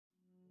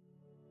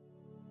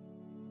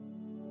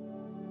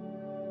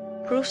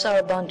Proofs are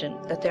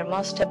abundant that there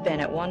must have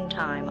been at one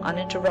time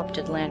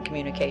uninterrupted land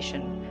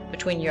communication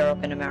between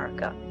Europe and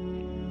America.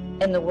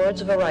 In the words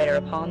of a writer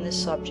upon this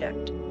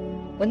subject,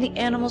 "When the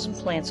animals and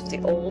plants of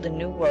the Old and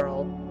New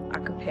World are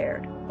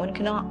compared, one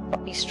cannot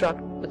but be struck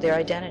with their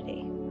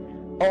identity.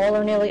 All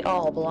or nearly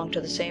all belong to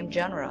the same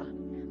genera,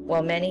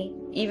 while many,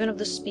 even of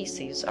the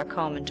species, are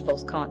common to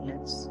both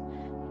continents.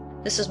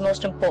 This is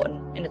most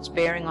important in its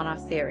bearing on our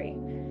theory,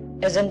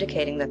 as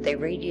indicating that they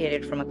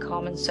radiated from a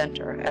common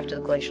center after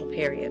the glacial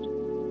period.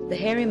 The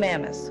hairy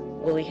mammoth,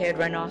 woolly-haired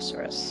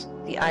rhinoceros,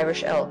 the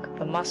Irish elk,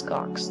 the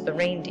muskox, the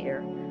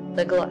reindeer,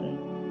 the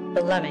glutton,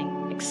 the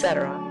lemming,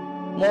 etc.,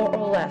 more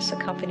or less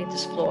accompanied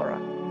this flora,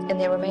 and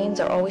their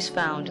remains are always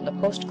found in the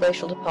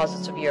post-glacial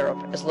deposits of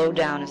Europe as low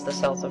down as the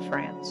south of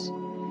France.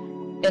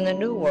 In the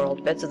New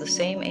World, beds of the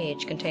same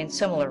age contain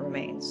similar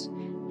remains,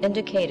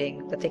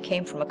 indicating that they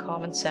came from a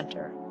common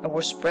center and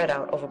were spread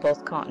out over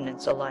both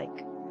continents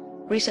alike.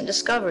 Recent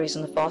discoveries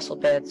in the fossil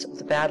beds of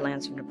the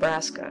Badlands of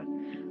Nebraska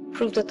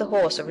prove that the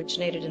horse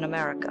originated in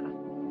America.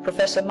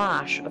 Professor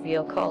Marsh of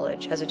Yale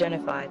College has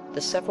identified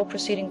the several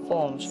preceding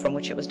forms from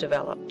which it was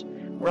developed,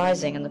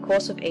 rising in the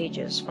course of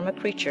ages from a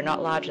creature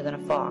not larger than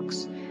a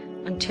fox,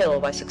 until,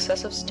 by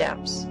successive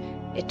steps,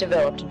 it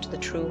developed into the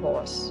true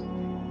horse.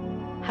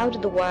 How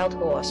did the wild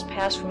horse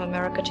pass from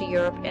America to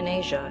Europe and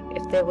Asia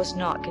if there was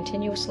not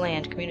continuous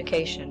land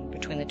communication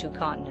between the two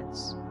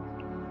continents?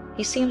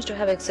 He seems to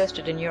have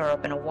existed in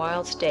Europe in a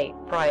wild state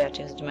prior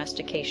to his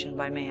domestication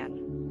by man.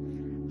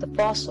 The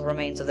fossil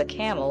remains of the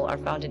camel are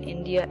found in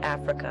India,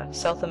 Africa,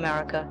 South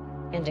America,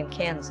 and in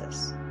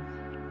Kansas.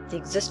 The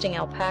existing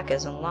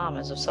alpacas and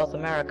llamas of South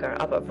America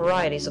are but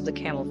varieties of the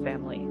camel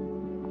family.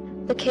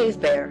 The cave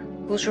bear,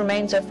 whose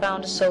remains are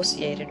found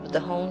associated with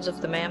the bones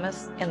of the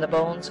mammoth and the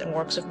bones and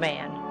works of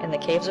man in the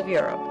caves of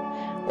Europe,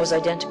 was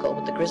identical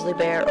with the grizzly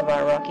bear of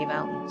our Rocky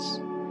Mountains.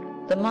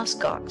 The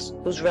muskox,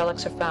 whose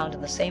relics are found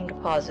in the same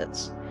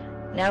deposits,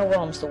 now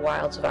roams the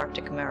wilds of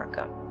Arctic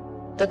America.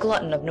 The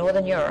glutton of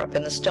northern Europe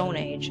in the Stone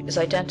Age is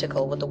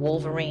identical with the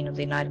wolverine of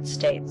the United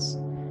States.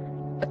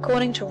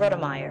 According to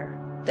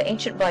Ruttemeyer, the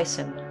ancient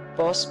bison,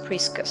 Bos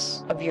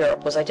priscus, of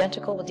Europe was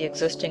identical with the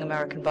existing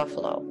American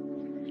buffalo.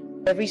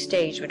 Every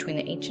stage between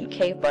the ancient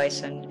cave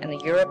bison and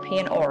the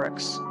European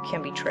aurochs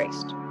can be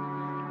traced.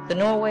 The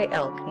Norway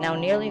elk, now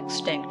nearly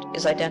extinct,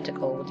 is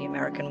identical with the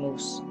American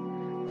moose.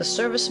 The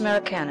Cervus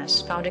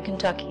americanus, found in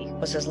Kentucky,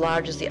 was as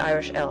large as the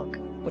Irish elk,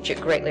 which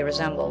it greatly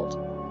resembled.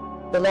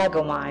 The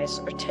lagomys,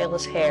 or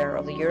tailless hare,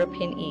 of the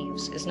European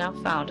eves is now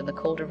found in the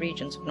colder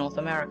regions of North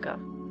America.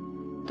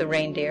 The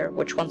reindeer,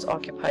 which once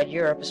occupied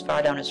Europe as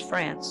far down as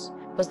France,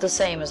 was the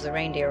same as the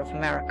reindeer of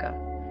America.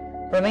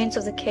 Remains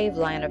of the cave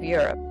lion of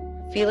Europe,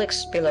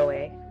 Felix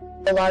spiloe,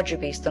 a larger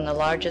beast than the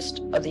largest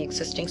of the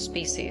existing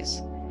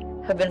species,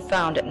 have been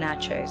found at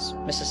Natchez,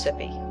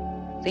 Mississippi.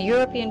 The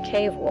European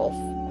cave wolf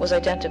was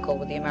identical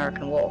with the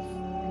American wolf.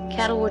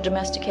 Cattle were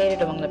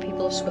domesticated among the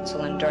people of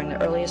Switzerland during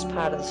the earliest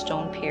part of the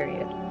Stone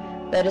Period,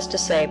 that is to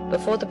say,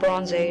 before the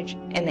Bronze Age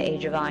and the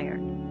Age of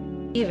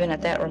Iron. Even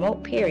at that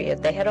remote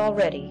period they had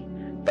already,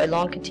 by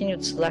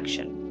long-continued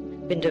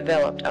selection, been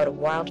developed out of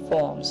wild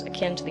forms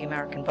akin to the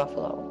American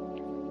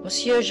buffalo.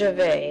 Monsieur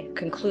Gervais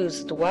concludes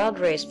that the wild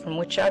race from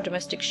which our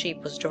domestic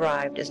sheep was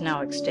derived is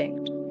now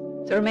extinct.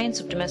 The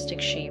remains of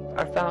domestic sheep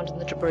are found in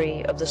the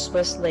debris of the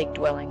Swiss lake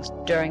dwellings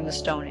during the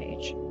Stone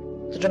Age.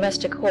 The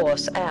domestic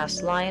horse,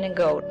 ass, lion, and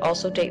goat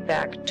also date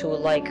back to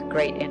a like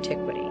great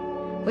antiquity.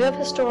 We have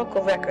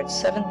historical records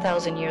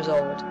 7,000 years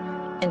old,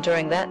 and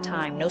during that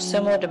time no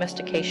similar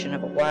domestication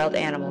of a wild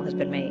animal has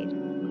been made.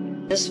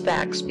 This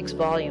fact speaks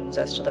volumes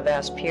as to the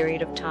vast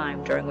period of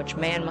time during which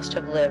man must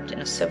have lived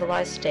in a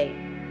civilized state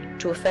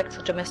to effect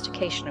the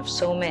domestication of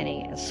so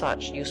many and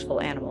such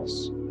useful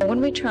animals. And when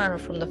we turn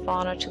from the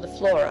fauna to the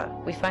flora,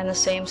 we find the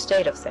same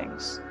state of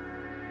things.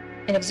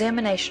 An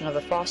examination of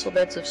the fossil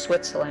beds of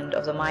Switzerland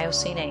of the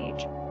Miocene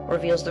age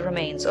reveals the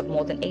remains of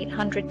more than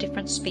 800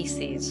 different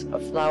species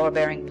of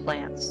flower-bearing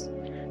plants,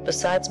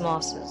 besides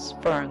mosses,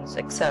 ferns,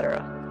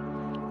 etc.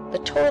 The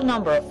total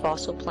number of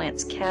fossil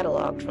plants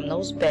cataloged from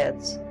those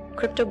beds,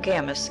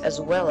 cryptogamous as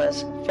well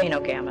as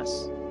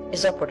phaenogamous,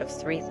 is upward of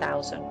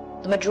 3,000.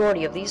 The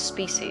majority of these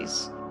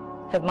species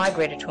have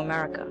migrated to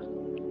America.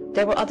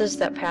 There were others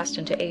that passed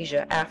into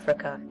Asia,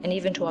 Africa, and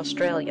even to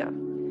Australia.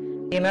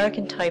 The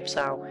American types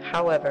are,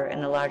 however,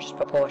 in the largest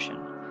proportion.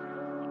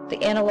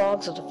 The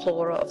analogues of the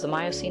flora of the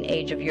Miocene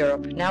age of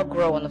Europe now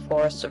grow in the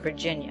forests of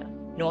Virginia,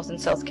 North and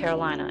South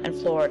Carolina, and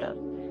Florida.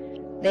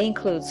 They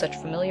include such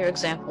familiar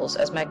examples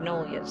as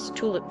magnolias,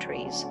 tulip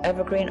trees,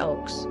 evergreen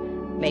oaks,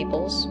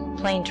 maples,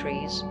 plane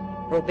trees,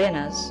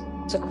 robinas,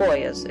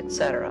 sequoias,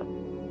 etc.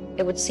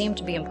 It would seem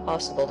to be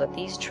impossible that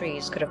these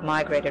trees could have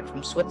migrated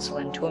from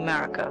Switzerland to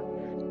America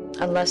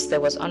unless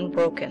there was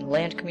unbroken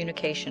land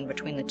communication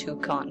between the two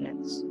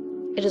continents.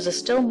 It is a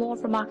still more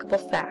remarkable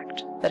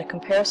fact that a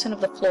comparison of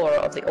the flora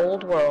of the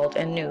Old World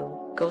and New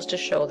goes to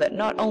show that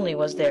not only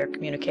was there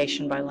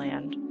communication by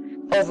land,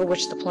 over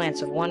which the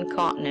plants of one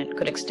continent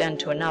could extend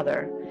to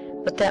another,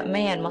 but that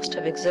man must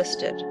have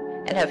existed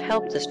and have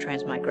helped this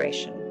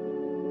transmigration.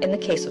 in the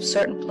case of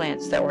certain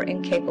plants that were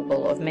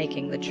incapable of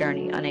making the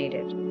journey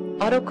unaided.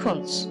 Otto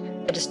Kuntz,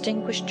 a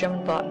distinguished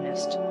German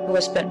botanist who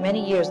has spent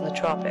many years in the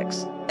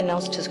tropics,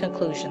 announced his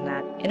conclusion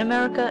that in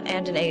America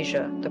and in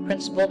Asia the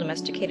principal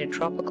domesticated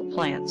tropical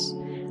plants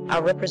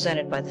are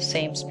represented by the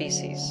same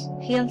species.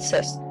 He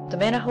insists the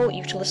Manihot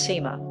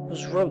utilissima,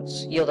 whose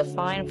roots yield a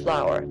fine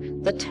flour,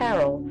 the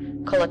taro,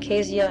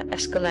 Colocasia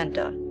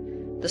esculenta,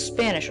 the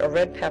Spanish or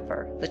red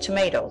pepper, the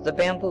tomato, the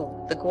bamboo,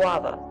 the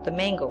guava, the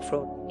mango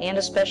fruit, and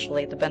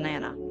especially the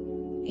banana.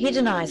 He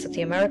denies that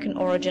the American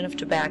origin of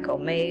tobacco,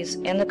 maize,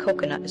 and the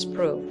coconut is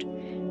proved.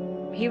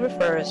 He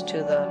refers to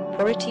the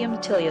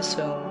Peritium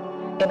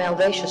tiliaceum, a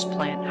malvaceous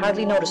plant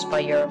hardly noticed by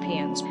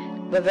Europeans,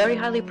 but very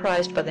highly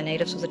prized by the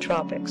natives of the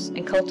tropics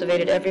and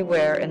cultivated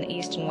everywhere in the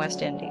East and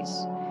West Indies.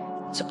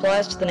 It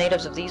supplies to the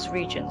natives of these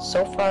regions,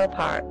 so far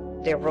apart,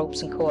 their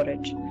ropes and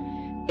cordage.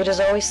 It is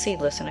always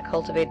seedless in a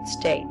cultivated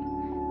state.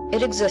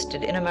 It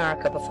existed in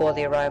America before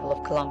the arrival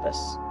of Columbus.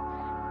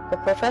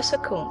 But Professor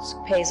Kuntz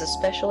pays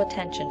especial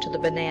attention to the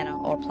banana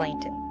or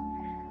plantain.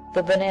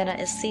 The banana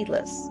is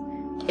seedless.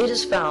 It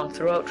is found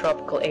throughout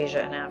tropical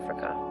Asia and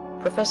Africa.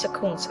 Professor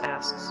Kuntz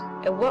asks,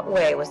 in what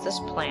way was this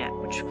plant,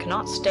 which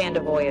cannot stand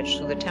a voyage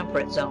through the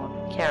temperate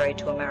zone, carried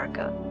to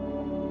America?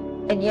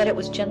 And yet it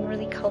was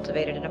generally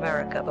cultivated in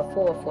America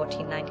before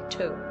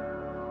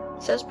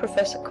 1492. Says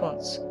Professor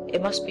Kuntz,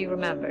 it must be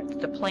remembered that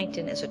the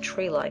plantain is a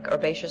tree-like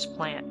herbaceous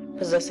plant,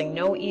 possessing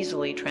no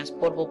easily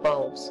transportable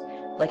bulbs,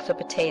 like the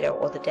potato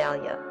or the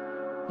dahlia,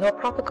 nor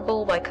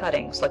propagable by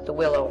cuttings, like the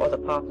willow or the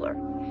poplar.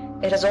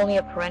 It has only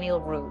a perennial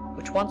root,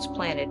 which once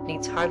planted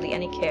needs hardly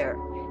any care,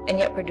 and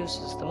yet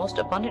produces the most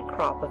abundant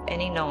crop of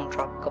any known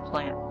tropical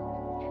plant.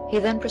 He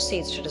then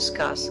proceeds to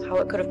discuss how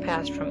it could have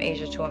passed from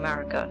Asia to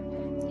America.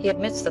 He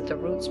admits that the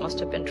roots must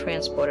have been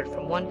transported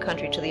from one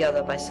country to the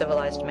other by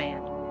civilized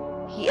man.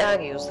 He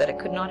argues that it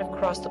could not have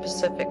crossed the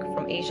Pacific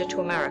from Asia to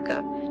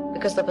America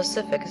because the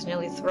Pacific is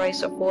nearly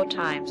thrice or 4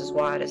 times as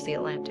wide as the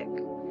Atlantic.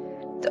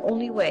 The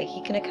only way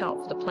he can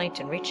account for the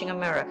plantain reaching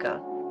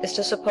America is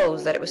to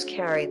suppose that it was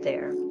carried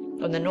there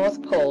when the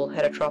North Pole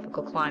had a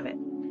tropical climate.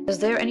 Is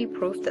there any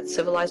proof that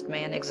civilized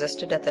man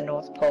existed at the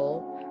North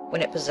Pole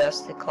when it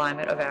possessed the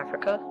climate of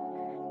Africa?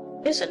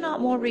 Is it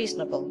not more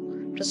reasonable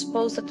to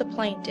suppose that the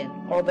plantain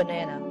or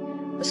banana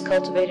was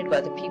cultivated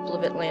by the people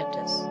of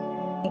Atlantis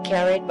and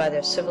carried by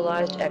their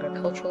civilized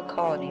agricultural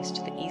colonies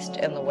to the east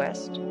and the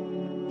west?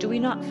 Do we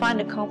not find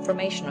a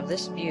confirmation of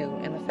this view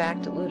in the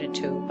fact alluded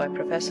to by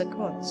Professor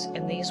Kuntz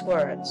in these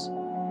words: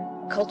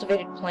 a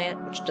cultivated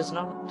plant which does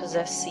not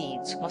possess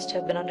seeds must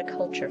have been under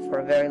culture for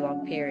a very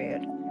long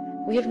period.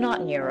 We have not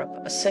in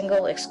Europe a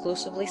single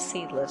exclusively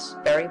seedless,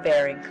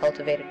 berry-bearing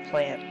cultivated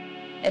plant,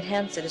 and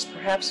hence it is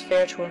perhaps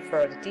fair to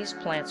infer that these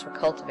plants were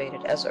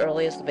cultivated as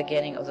early as the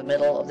beginning of the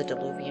middle of the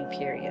Diluvian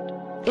period.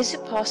 Is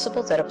it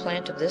possible that a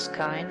plant of this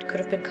kind could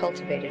have been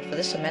cultivated for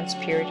this immense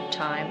period of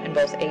time in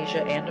both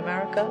Asia and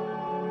America?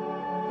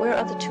 Where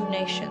are the 2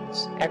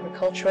 nations,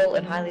 agricultural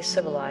and highly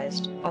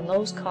civilized, on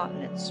those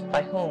continents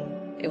by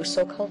whom it was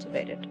so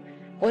cultivated?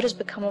 What has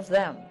become of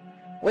them?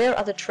 Where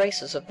are the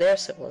traces of their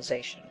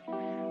civilization?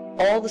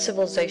 All the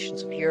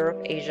civilizations of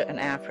Europe, Asia, and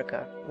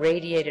Africa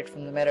radiated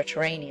from the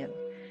Mediterranean.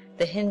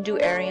 The Hindu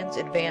Aryans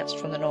advanced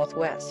from the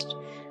northwest.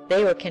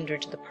 They were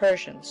kindred to the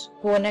Persians,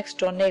 who were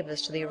next-door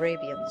neighbors to the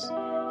Arabians,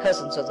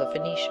 cousins of the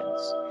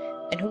Phoenicians,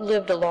 and who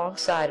lived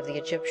alongside of the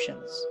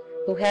Egyptians,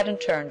 who had in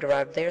turn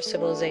derived their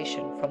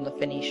civilization from the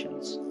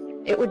Phoenicians.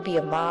 It would be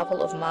a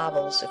marvel of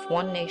marvels if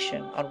one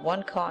nation on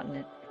one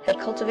continent had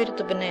cultivated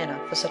the banana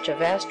for such a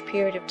vast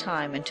period of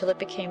time until it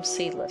became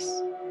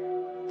seedless,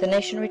 the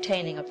nation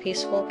retaining a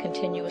peaceful,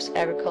 continuous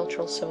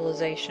agricultural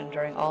civilization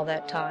during all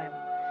that time.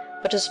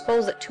 But to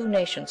suppose that 2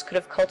 nations could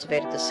have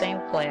cultivated the same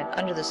plant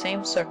under the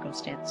same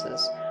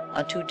circumstances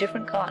on 2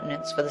 different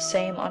continents for the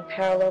same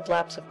unparalleled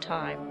lapse of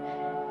time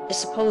is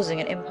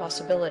supposing an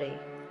impossibility.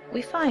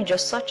 We find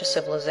just such a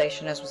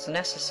civilization as was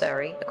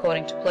necessary,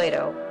 according to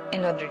Plato,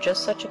 and under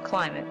just such a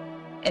climate,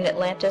 in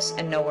Atlantis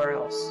and nowhere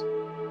else.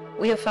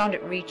 We have found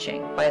it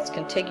reaching, by its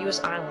contiguous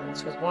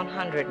islands, with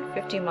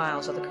 150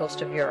 miles of the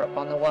coast of Europe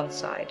on the one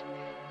side,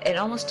 and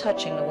almost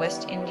touching the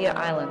West India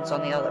Islands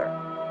on the other,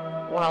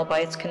 while by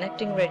its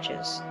connecting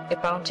ridges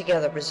it bound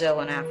together Brazil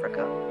and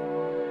Africa.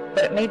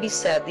 But it may be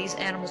said these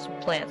animals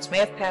and plants may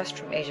have passed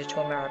from Asia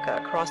to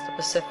America across the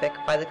Pacific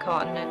by the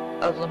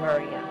continent of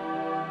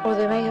Lemuria, or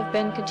there may have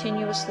been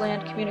continuous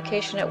land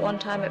communication at one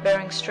time at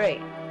Bering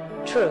Strait.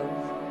 True,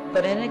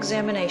 but an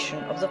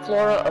examination of the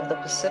flora of the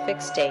Pacific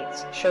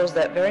states shows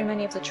that very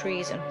many of the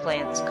trees and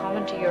plants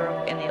common to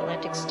Europe and the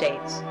Atlantic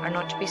states are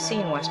not to be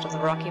seen west of the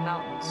Rocky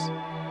Mountains.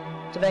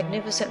 The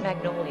magnificent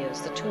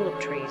magnolias, the tulip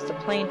trees, the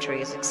plane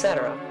trees,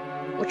 etc.,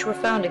 which were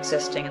found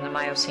existing in the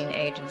Miocene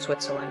age in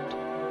Switzerland,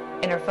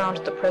 and are found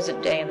at the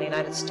present day in the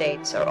United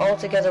States, are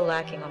altogether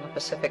lacking on the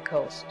Pacific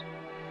coast.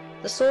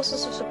 The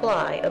sources of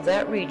supply of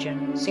that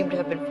region seem to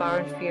have been far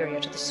inferior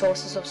to the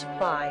sources of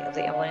supply of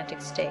the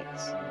Atlantic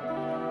states.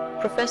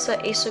 Professor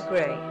Asa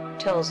Gray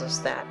tells us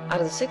that,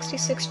 out of the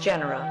 66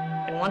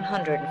 genera and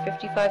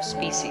 155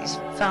 species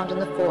found in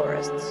the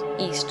forests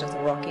east of the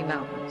Rocky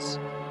Mountains.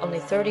 Only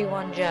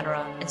 31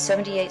 genera and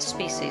 78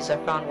 species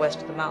are found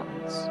west of the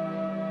mountains.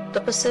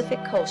 The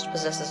Pacific coast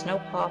possesses no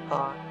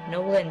pawpaw,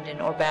 no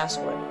linden or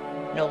basswood,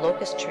 no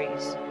locust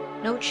trees,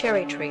 no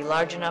cherry tree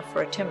large enough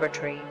for a timber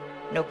tree,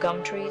 no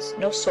gum trees,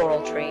 no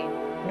sorrel tree,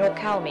 no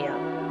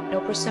kalmia, no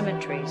persimmon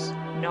trees,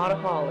 not a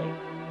holly,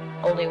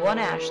 only one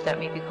ash that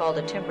may be called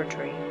a timber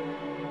tree,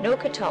 no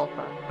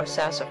catalpa or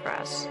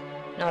sassafras,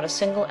 not a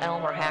single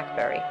elm or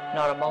hackberry,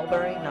 not a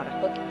mulberry, not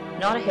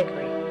a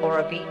hickory, or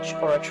a beech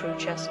or a true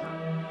chestnut.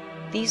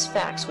 These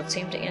facts would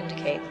seem to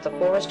indicate that the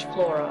forest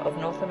flora of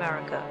North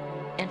America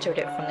entered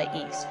it from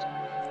the east,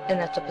 and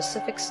that the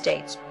Pacific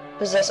states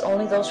possess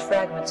only those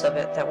fragments of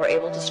it that were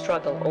able to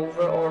struggle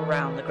over or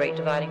around the great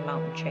dividing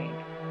mountain chain.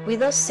 We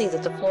thus see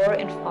that the flora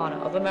and fauna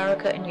of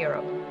America and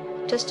Europe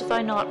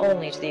testify not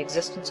only to the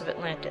existence of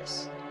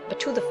Atlantis, but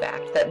to the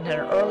fact that in an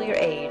earlier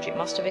age it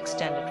must have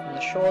extended from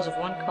the shores of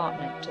one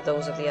continent to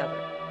those of the other,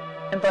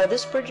 and by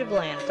this bridge of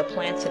land the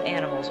plants and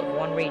animals of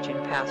one region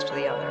passed to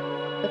the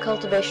other. The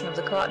cultivation of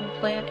the cotton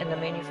plant and the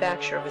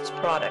manufacture of its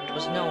product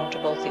was known to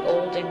both the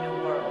Old and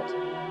New World.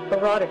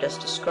 Herodotus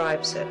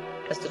describes it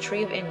as the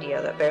tree of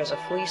India that bears a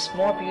fleece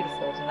more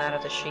beautiful than that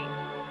of the sheep.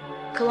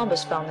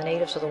 Columbus found the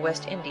natives of the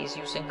West Indies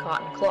using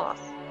cotton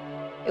cloth.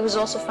 It was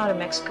also found in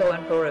Mexico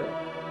and Peru.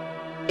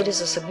 It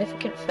is a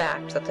significant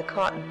fact that the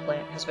cotton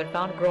plant has been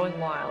found growing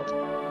wild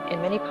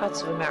in many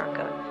parts of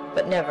America,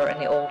 but never in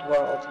the Old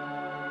World.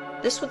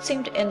 This would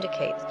seem to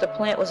indicate that the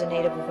plant was a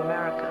native of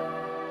America,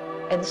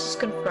 and this is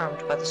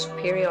confirmed by the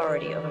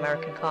superiority of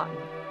American cotton,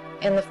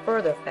 and the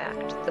further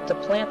fact that the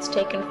plants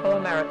taken from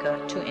America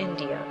to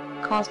India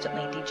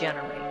constantly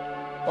degenerate,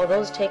 while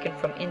those taken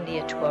from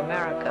India to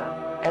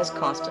America as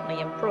constantly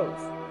improve.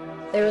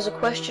 There is a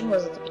question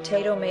whether the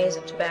potato, maize,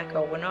 and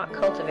tobacco were not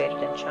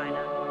cultivated in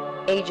China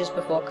ages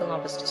before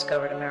Columbus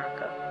discovered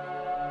America.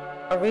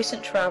 A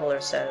recent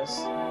traveler says,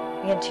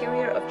 "The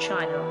interior of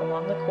China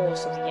along the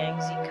course of the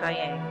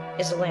Yangtze-Kiang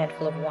is a land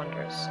full of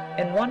wonders.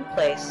 In one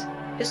place,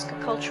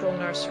 piscicultural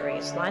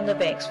nurseries line the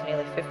banks for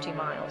nearly 50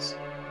 miles.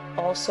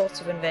 All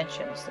sorts of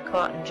inventions, the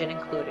cotton gin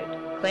included,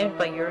 claimed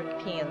by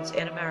Europeans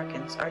and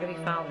Americans, are to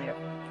be found there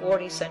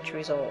 40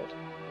 centuries old.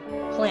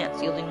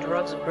 Plants yielding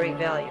drugs of great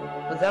value,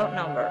 without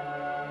number,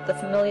 the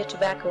familiar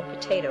tobacco and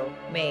potato,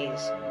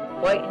 maize,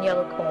 white and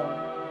yellow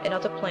corn, and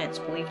other plants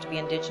believed to be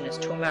indigenous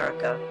to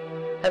America,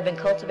 have been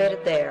cultivated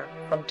there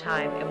from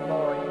time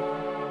immemorial."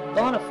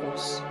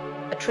 Boniface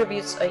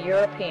attributes a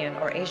European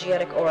or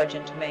Asiatic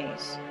origin to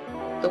maize.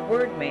 The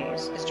word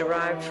maize is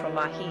derived from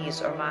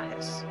mahiz or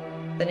mahis,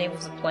 the name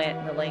of the plant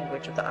in the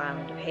language of the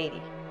island of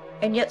Haiti.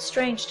 And yet,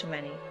 strange to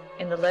many,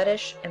 in the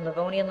Lettish and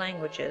Livonian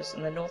languages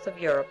in the north of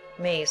Europe,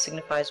 maize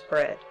signifies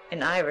bread,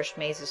 in Irish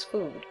maize is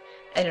food,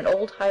 and in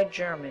Old High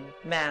German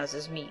maz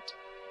is meat.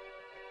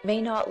 May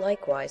not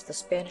likewise the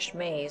Spanish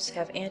maize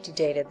have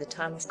antedated the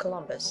time of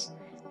Columbus,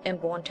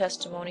 and borne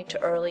testimony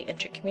to early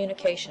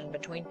intercommunication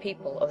between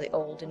people of the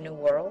Old and New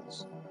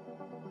Worlds?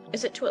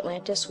 Is it to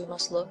Atlantis we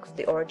must look for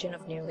the origin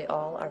of nearly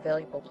all our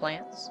valuable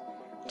plants?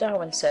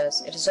 Darwin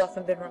says, "It has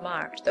often been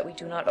remarked that we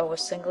do not owe a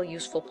single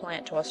useful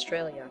plant to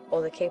Australia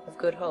or the Cape of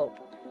Good Hope,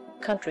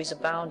 countries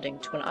abounding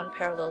to an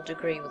unparalleled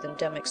degree with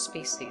endemic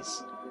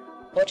species,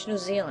 or to New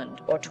Zealand,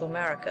 or to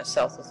America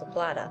south of the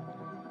Plata,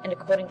 and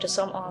according to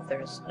some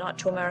authors, not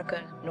to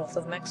America north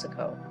of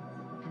Mexico."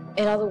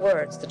 In other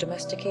words, the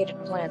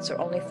domesticated plants are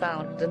only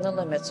found within the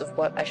limits of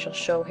what I shall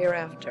show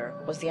hereafter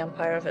was the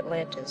empire of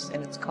Atlantis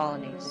and its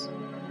colonies.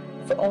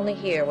 For only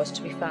here was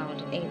to be found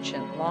an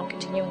ancient,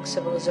 long-continuing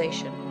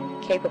civilization,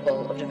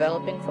 capable of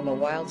developing from a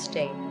wild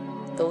state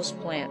those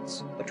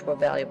plants which were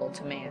valuable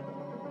to man,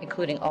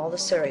 including all the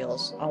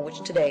cereals on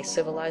which today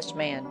civilized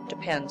man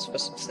depends for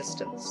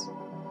subsistence.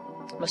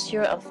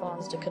 Monsieur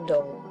Alphonse de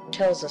Candolle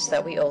tells us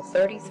that we owe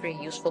 33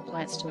 useful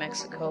plants to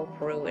Mexico,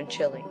 Peru, and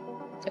Chile.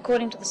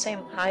 According to the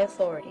same high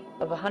authority,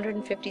 of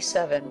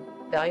 157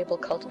 valuable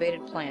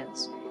cultivated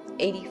plants,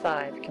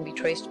 85 can be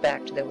traced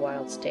back to their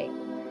wild state.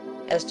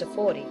 As to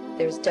 40,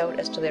 there is doubt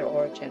as to their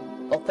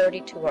origin, while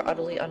 32 are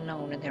utterly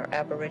unknown in their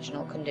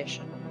aboriginal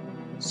condition.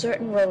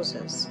 Certain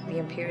roses, the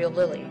imperial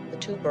lily, the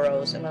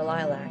tuberose, and the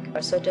lilac,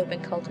 are said to have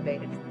been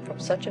cultivated from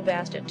such a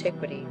vast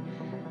antiquity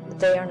that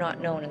they are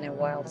not known in their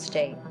wild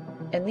state.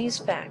 And these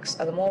facts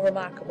are the more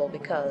remarkable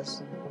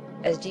because,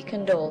 as de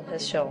Candolle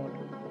has shown,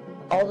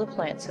 all the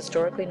plants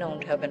historically known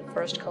to have been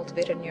first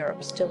cultivated in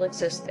Europe still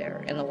exist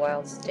there in the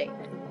wild state.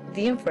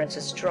 The inference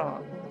is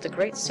strong that the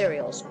great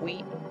cereals,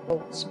 wheat,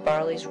 oats,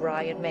 barleys,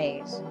 rye, and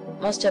maize,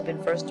 must have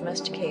been first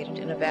domesticated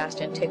in a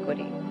vast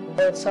antiquity,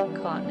 or in some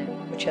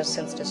continent which has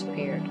since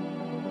disappeared,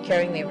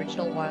 carrying the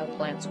original wild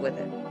plants with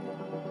it.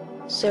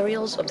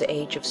 Cereals of the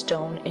Age of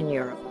Stone in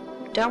Europe.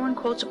 Darwin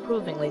quotes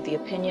approvingly the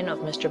opinion of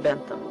Mr.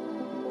 Bentham.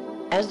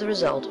 As the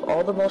result of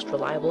all the most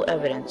reliable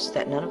evidence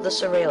that none of the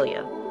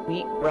cerealia,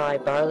 wheat, rye,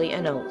 barley,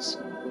 and oats,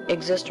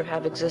 exist or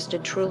have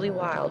existed truly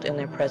wild in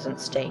their present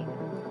state.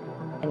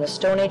 In the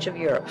Stone Age of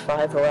Europe,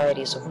 5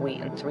 varieties of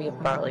wheat and 3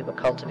 of barley were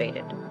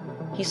cultivated.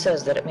 He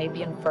says that it may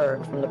be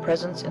inferred from the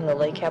presence in the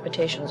lake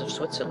habitations of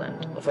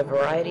Switzerland of a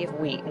variety of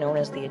wheat known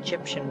as the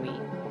Egyptian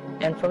wheat,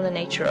 and from the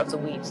nature of the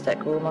wheats that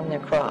grew among their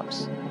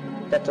crops,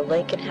 that the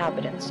lake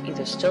inhabitants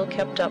either still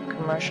kept up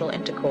commercial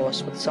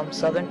intercourse with some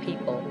southern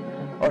people,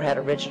 or had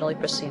originally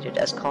proceeded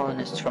as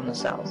colonists from the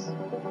south.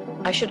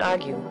 I should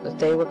argue that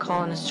they were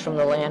colonists from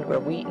the land where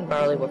wheat and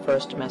barley were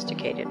first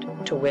domesticated,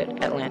 to wit,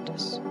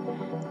 Atlantis.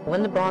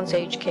 When the Bronze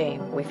Age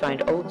came, we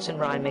find oats and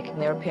rye making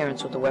their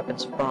appearance with the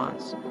weapons of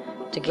bronze,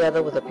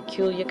 together with a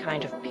peculiar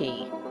kind of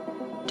pea.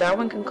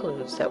 Darwin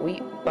concludes that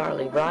wheat,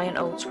 barley, rye, and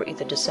oats were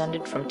either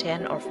descended from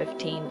 10 or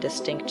 15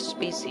 distinct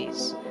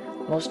species,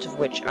 most of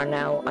which are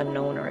now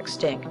unknown or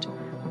extinct,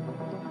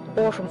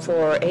 or from 4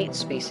 or 8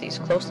 species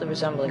closely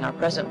resembling our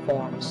present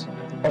forms,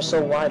 or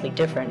so widely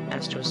different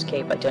as to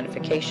escape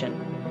identification,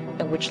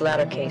 in which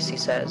latter case, he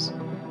says,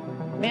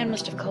 man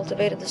must have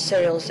cultivated the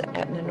cereals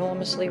at an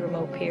enormously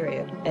remote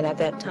period, and at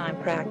that time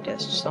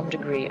practiced some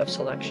degree of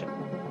selection.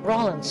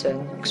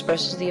 Rawlinson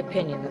expresses the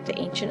opinion that the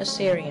ancient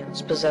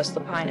Assyrians possessed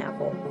the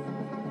pineapple.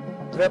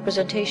 The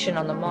representation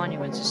on the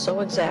monuments is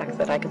so exact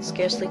that I can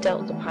scarcely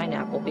doubt the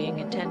pineapple being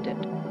intended.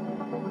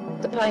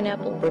 The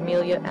pineapple,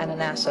 Bromelia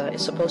ananassa,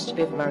 is supposed to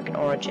be of American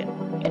origin,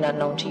 and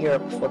unknown to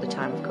Europe before the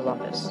time of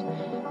Columbus.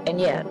 And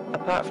yet,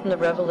 apart from the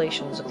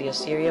revelations of the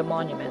Assyria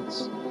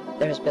monuments,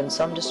 there has been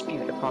some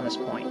dispute upon this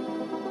point.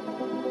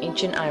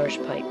 Ancient Irish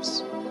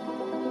pipes.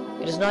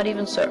 It is not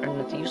even certain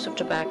that the use of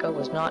tobacco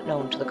was not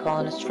known to the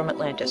colonists from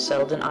Atlantis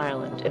settled in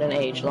Ireland in an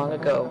age long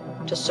ago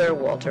to Sir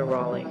Walter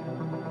Raleigh.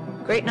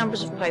 Great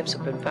numbers of pipes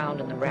have been found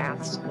in the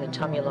raths and the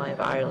tumuli of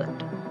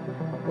Ireland,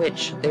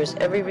 which there is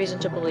every reason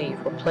to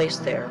believe were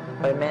placed there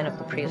by men of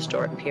the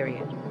prehistoric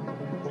period.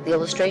 The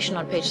illustration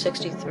on page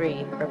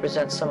 63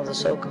 represents some of the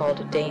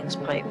so-called Danes'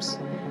 pipes,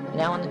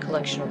 now in the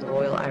collection of the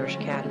Royal Irish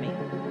Academy.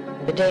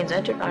 The Danes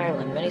entered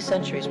Ireland many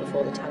centuries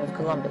before the time of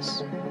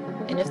Columbus,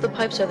 and if the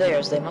pipes are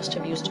theirs, they must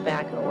have used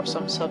tobacco or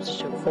some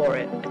substitute for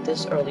it at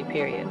this early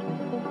period.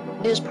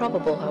 It is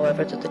probable,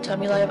 however, that the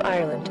tumuli of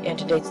Ireland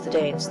antedates the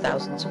Danes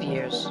thousands of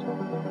years.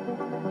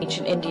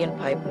 Ancient Indian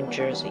pipe, New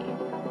Jersey.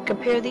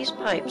 Compare these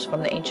pipes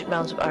from the ancient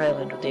mounds of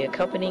Ireland with the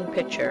accompanying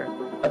picture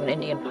of an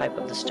Indian pipe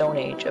of the Stone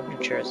Age of New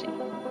Jersey.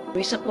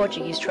 Recent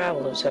Portuguese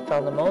travelers have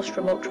found the most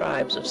remote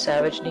tribes of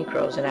savage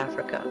Negroes in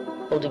Africa,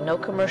 holding no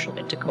commercial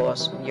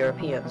intercourse with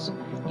Europeans,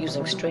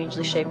 using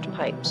strangely shaped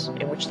pipes,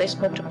 in which they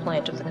smoked a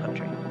plant of the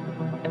country.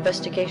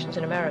 Investigations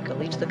in America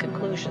lead to the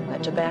conclusion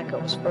that tobacco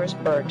was first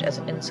burnt as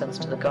an incense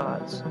to the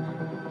gods,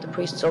 the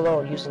priests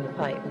alone using the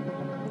pipe,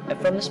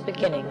 and from this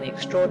beginning the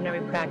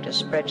extraordinary practice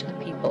spread to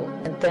the people,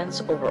 and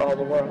thence over all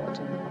the world.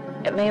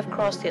 It may have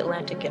crossed the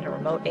Atlantic in a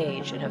remote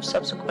age and have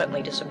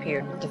subsequently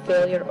disappeared with the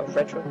failure of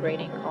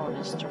retrograding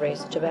colonists to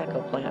raise the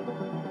tobacco plant.